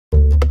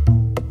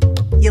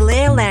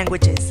Yalea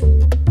languages.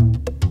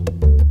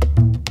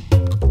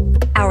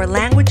 Our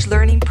language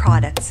learning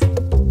products.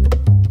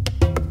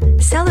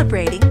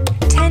 Celebrating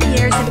 10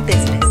 years in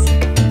business.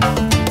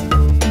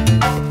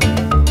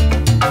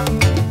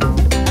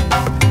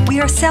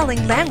 We are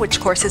selling language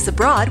courses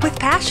abroad with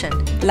passion.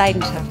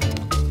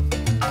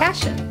 Leidenschaft.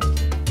 Passion.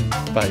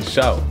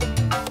 Paixão.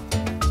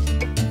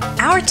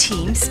 Our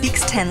team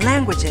speaks 10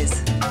 languages.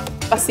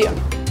 Pasión.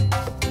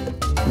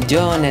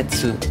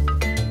 Jonetsu.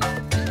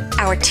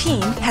 Our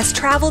team has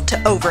traveled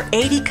to over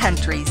 80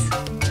 countries.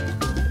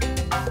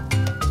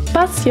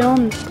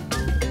 Passion.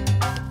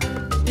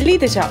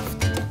 Leidenschaft.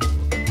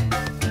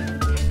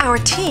 Our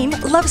team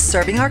loves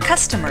serving our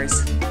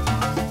customers.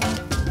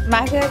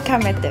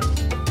 Medicamente.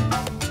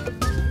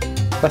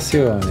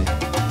 Passione.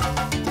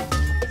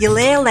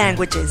 Yalea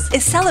Languages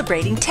is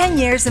celebrating 10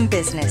 years in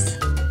business.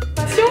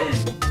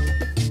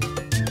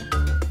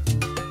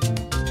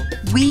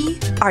 We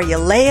are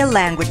Yalea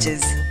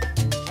Languages.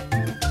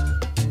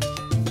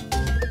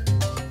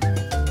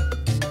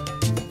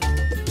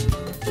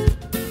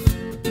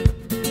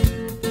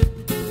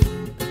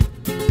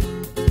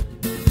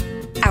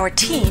 Our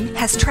team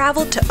has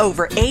traveled to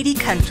over 80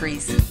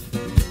 countries.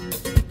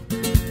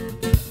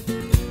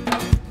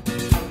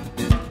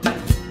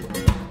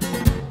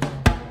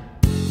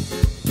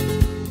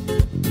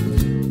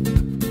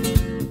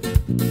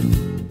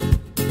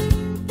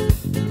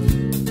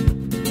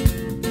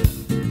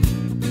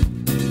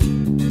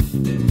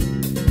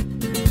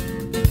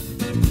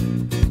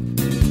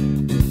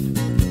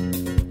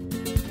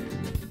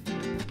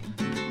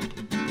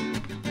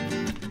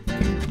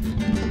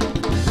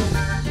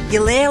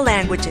 Yalea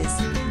Languages,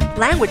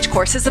 language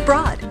courses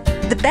abroad,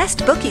 the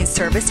best booking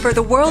service for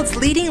the world's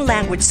leading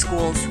language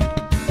schools.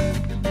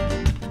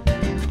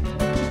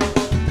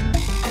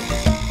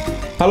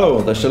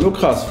 Hallo, das ist der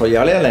Lukas von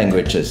Yalea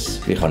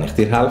Languages. Wie kann ich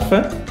dir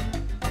helfen?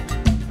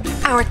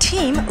 Our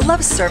team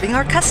loves serving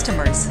our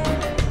customers.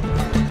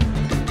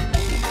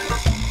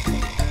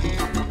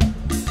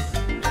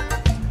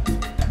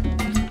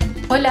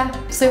 Hola,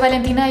 soy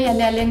Valentina de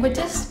Yalea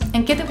Languages.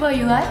 ¿En qué te puedo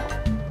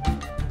ayudar?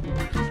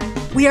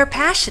 We are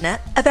passionate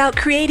about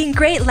creating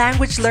great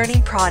language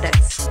learning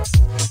products.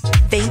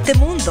 20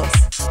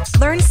 Mundos.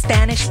 Learn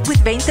Spanish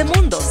with 20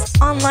 Mundos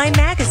online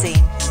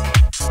magazine.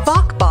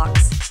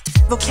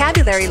 VocBox.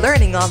 Vocabulary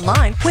learning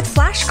online with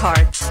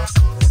flashcards.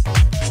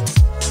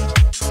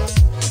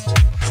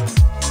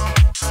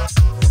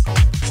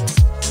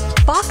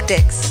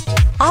 VocDix.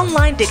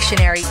 Online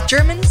dictionary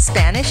German,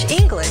 Spanish,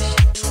 English.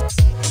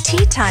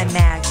 Tea Time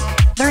Mag.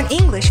 Learn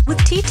English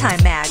with Tea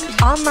Time Mag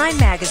online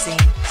magazine.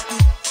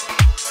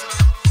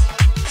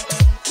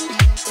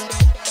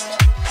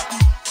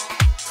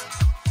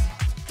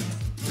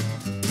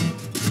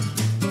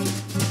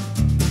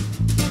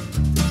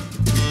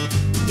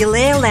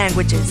 Yalea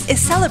Languages is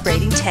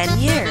celebrating 10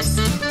 years.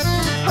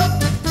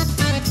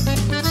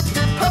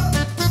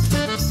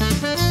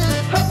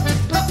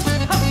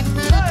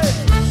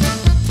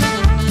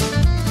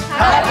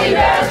 Happy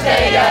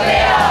birthday,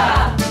 Yalea!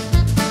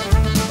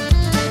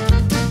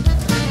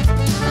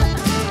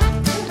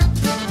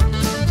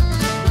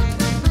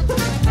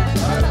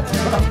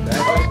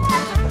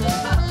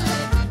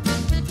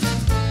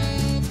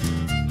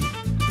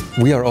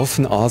 We are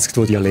often asked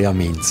what Yalea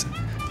means.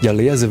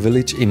 Yalea is a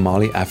village in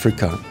Mali,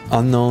 Africa,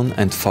 unknown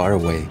and far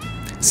away.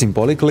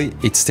 Symbolically,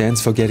 it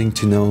stands for getting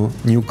to know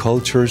new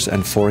cultures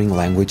and foreign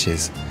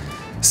languages.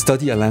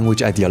 Study a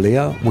language at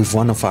Yalea with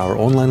one of our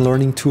online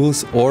learning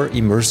tools or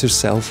immerse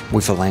yourself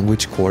with a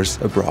language course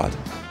abroad.